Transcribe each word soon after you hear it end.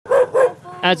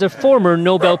As a former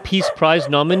Nobel Peace Prize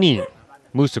nominee,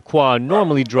 Mu Suh-Kwor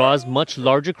normally draws much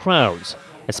larger crowds,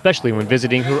 especially when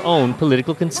visiting her own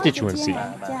political constituency.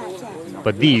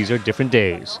 But these are different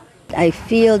days. I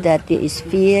feel that there is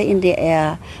fear in the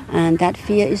air, and that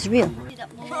fear is real.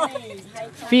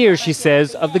 Fear, she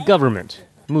says, of the government.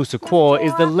 Mu Suh-Kwor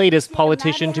is the latest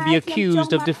politician to be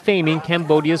accused of defaming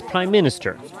Cambodia's prime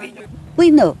minister. We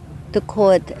know the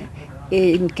court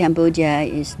in Cambodia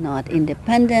is not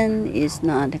independent, is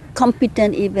not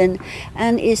competent even,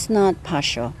 and is not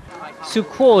partial.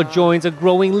 Suh-Kwor joins a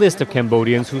growing list of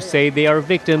Cambodians who say they are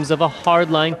victims of a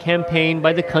hardline campaign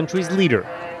by the country's leader,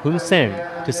 Hun Sen,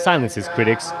 to silence his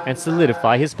critics and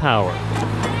solidify his power.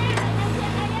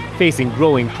 Facing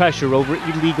growing pressure over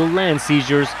illegal land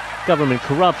seizures, government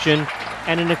corruption,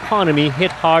 and an economy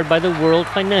hit hard by the world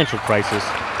financial crisis,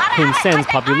 Hun Sen's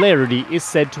popularity is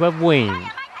said to have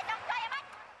waned.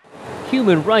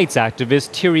 Human rights activist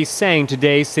Thierry Sang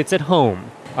today sits at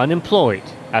home, unemployed,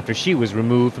 after she was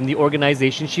removed from the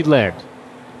organization she led.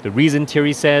 The reason,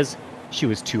 Thierry says, she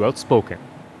was too outspoken.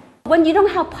 When you don't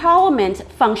have parliament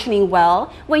functioning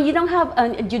well, when you don't have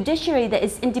a judiciary that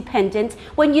is independent,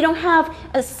 when you don't have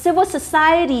a civil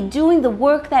society doing the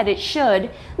work that it should,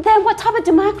 then what type of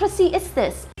democracy is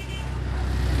this?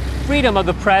 Freedom of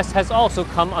the press has also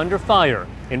come under fire.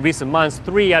 In recent months,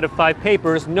 3 out of 5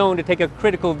 papers known to take a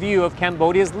critical view of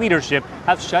Cambodia's leadership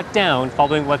have shut down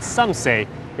following what some say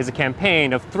is a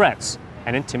campaign of threats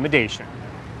and intimidation.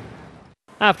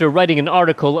 After writing an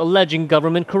article alleging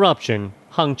government corruption,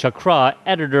 Hung Chakra,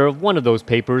 editor of one of those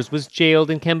papers, was jailed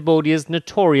in Cambodia's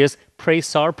notorious Prey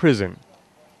Sar prison.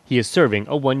 He is serving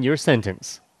a 1-year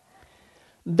sentence.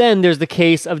 Then there's the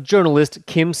case of journalist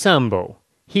Kim Sambo.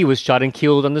 He was shot and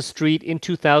killed on the street in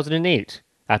 2008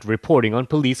 after reporting on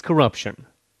police corruption.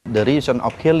 The reason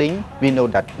of killing, we know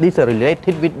that these are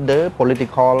related with the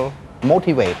political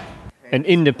motivate. An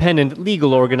independent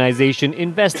legal organization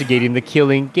investigating the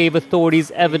killing gave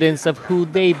authorities evidence of who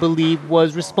they believe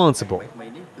was responsible.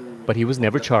 But he was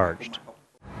never charged.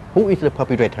 Who is the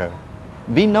perpetrator?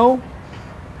 We know,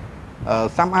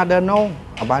 some other know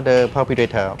about the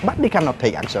perpetrator, but they cannot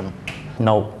take action.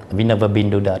 No, we never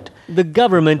been to that. The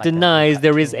government denies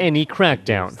there is any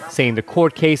crackdown, saying the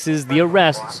court cases, the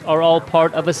arrests are all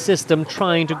part of a system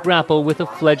trying to grapple with a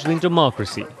fledgling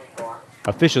democracy.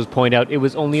 Officials point out it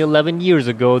was only 11 years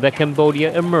ago that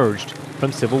Cambodia emerged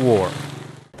from civil war.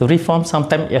 To reform,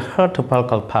 sometimes it hurt to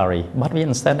political party, but we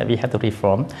understand that we have to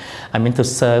reform. To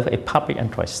serve a public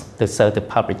interest, to serve the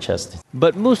public justice.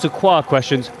 But Mu Suh-Kwor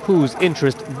questions whose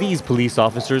interest these police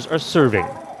officers are serving.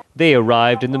 They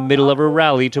arrived in the middle of a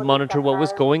rally to monitor what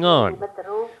was going on.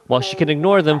 While she can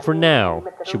ignore them for now,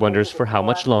 she wonders for how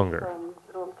much longer.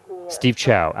 Steve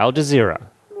Chao, Al Jazeera,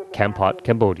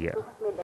 Cambodia.